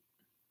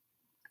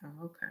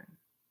 Oh, okay.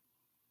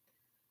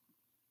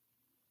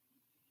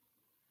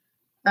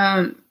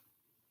 Um,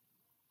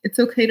 it's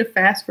okay to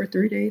fast for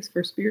 3 days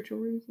for spiritual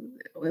reasons.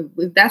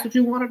 If that's what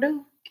you want to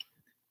do.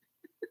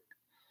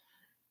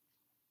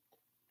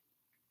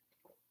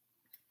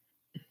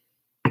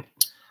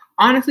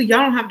 Honestly, y'all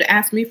don't have to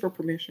ask me for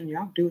permission.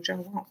 Y'all do what y'all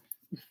want.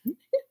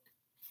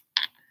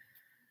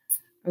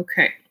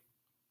 Okay.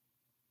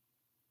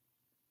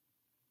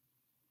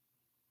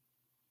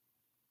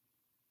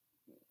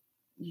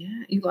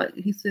 Yeah, you like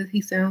he says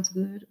he sounds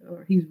good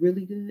or he's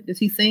really good. Does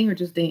he sing or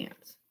just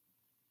dance?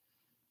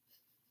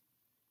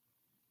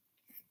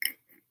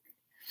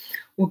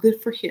 Well,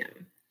 good for him.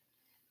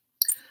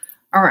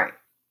 All right.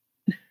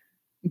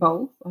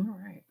 Both. All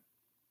right.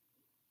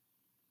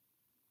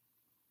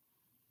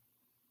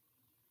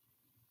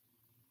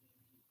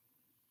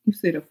 You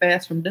said a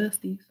fast from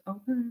Dusty's.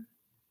 Okay.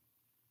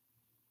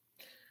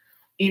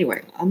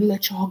 Anyway, I'm gonna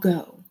let y'all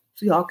go.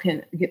 so y'all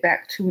can get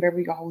back to whatever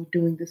y'all were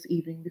doing this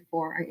evening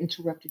before I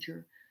interrupted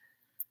your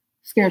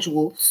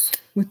schedules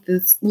with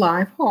this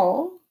live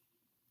haul.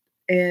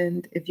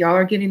 And if y'all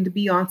are getting the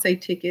Beyonce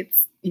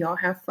tickets, y'all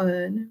have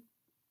fun.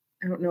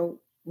 I don't know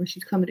when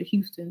she's coming to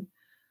Houston,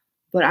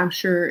 but I'm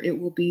sure it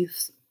will be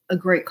a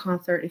great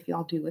concert if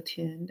y'all do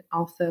attend.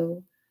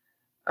 Also,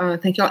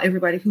 thank y'all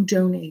everybody who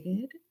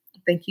donated.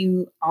 Thank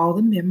you all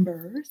the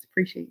members.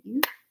 Appreciate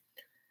you.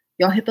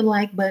 Y'all hit the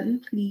like button,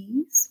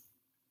 please.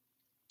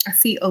 I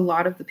see a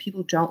lot of the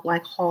people don't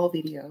like haul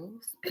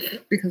videos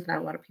because not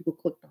a lot of people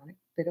clicked on it.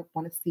 They don't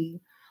want to see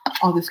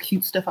all this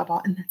cute stuff I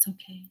bought, and that's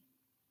okay.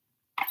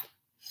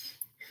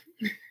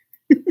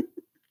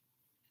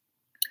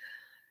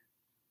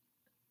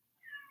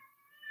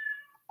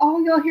 Oh,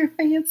 y'all hear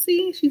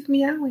Fancy? She's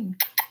meowing.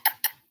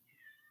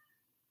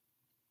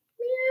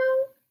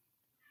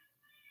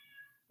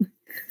 Meow.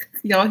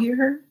 Y'all hear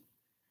her?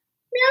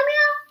 Meow,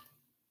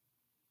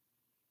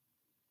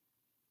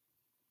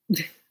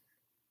 meow.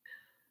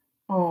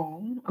 Oh,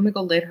 I'm going to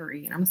go let her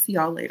eat. I'm going to see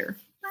y'all later.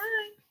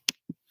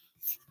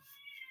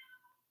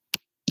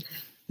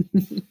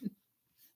 Bye.